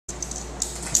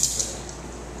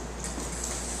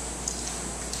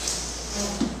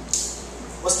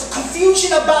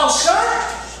confusion about, son?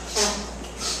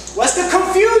 What's the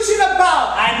confusion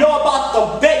about? I know about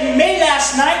the bet you made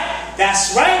last night.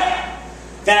 That's right.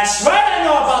 That's right, I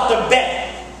know about the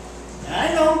bet.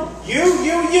 I know. You.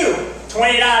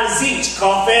 $20 each.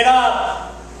 Cough it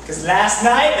up. Because last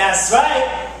night, that's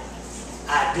right.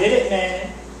 I did it, man.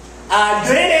 I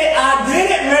did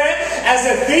it, man. As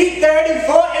at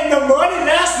 3:34 in the morning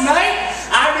last night,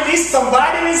 I released some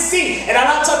vitamin C. And I'm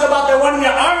not talking about that one in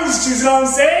your orange juice, you know what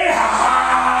I'm saying?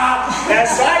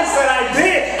 That's right, son, I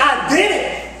did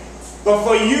it. But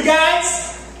for you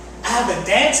guys, I have a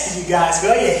dance for you guys, for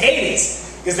all your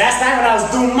haters. Because last night when I was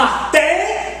doing my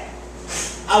thing,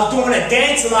 I was doing a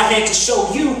dance in my head to show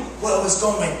you what was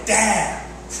going down.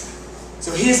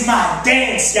 So here's my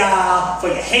dance, y'all, for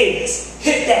your haters.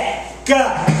 Hit that. Go.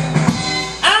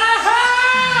 Aha!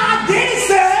 I did it,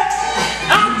 sir.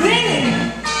 I did it.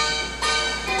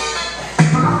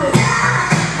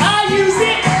 I used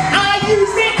it. I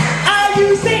used it. I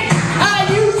used it. I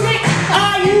used it.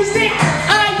 I used it.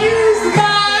 I used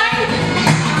mine.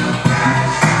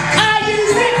 I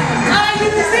used it. I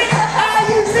used it. I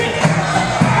used it.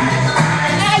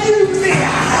 I used it.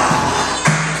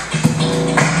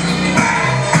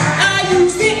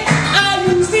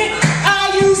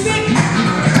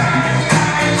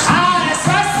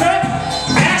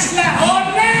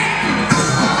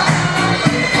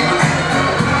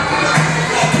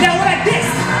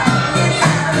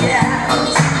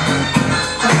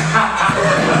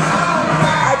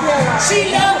 She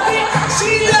loved it,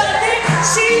 she loved it,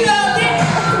 she loved it.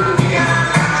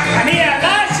 I mean, I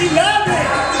lied, she loved it.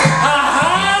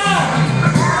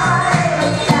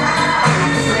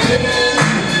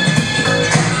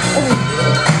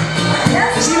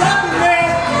 She loved it, man.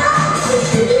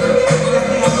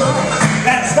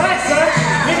 That's right, son.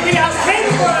 You think I was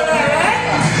paying for that, right?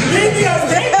 You think I was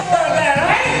paying for that,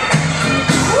 right?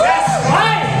 That's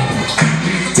right.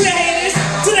 To the haters,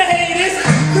 to the haters,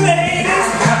 to the haters,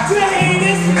 to the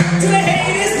haters. To the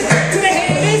haters, to the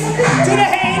haters, to the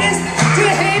haters, to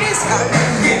the haters.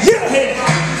 You a hater,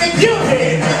 you a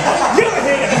hater, you a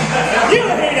hater, you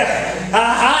a hater.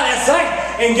 That's right.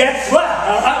 And guess what?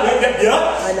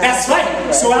 That's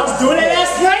right. So I was doing it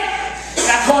last night,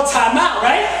 and I called time out,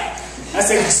 right? I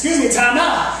said, excuse me, time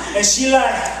out. And she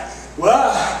like, well,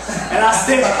 and I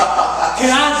said, can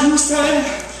I do something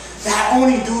that I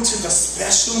only do to the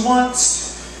special ones?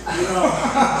 You know,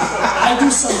 I do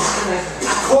some,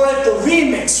 I call it the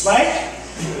remix, right?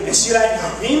 And she like,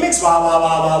 remix, wah, wah,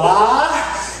 wah, wah, wah.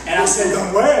 And I said,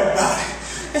 don't worry about it.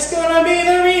 It's gonna be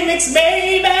the remix,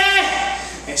 baby.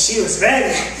 And she was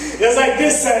ready. It was like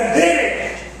this, son, did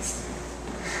it.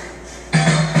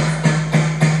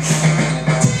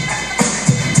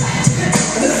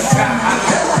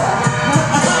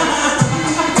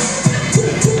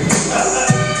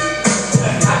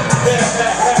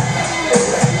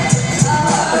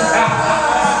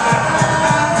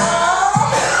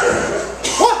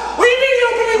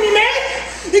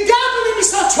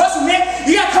 Trust me, man.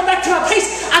 You gotta come back to my place.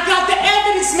 I got the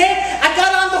evidence, man. I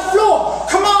got it on the floor.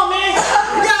 Come on, man.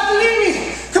 You gotta believe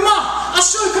me. Come on. I'll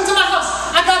show you. Come to my house.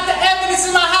 I got the evidence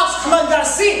in my house. Come on, you gotta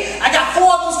see it. I got 4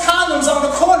 of those condoms on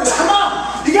the corners.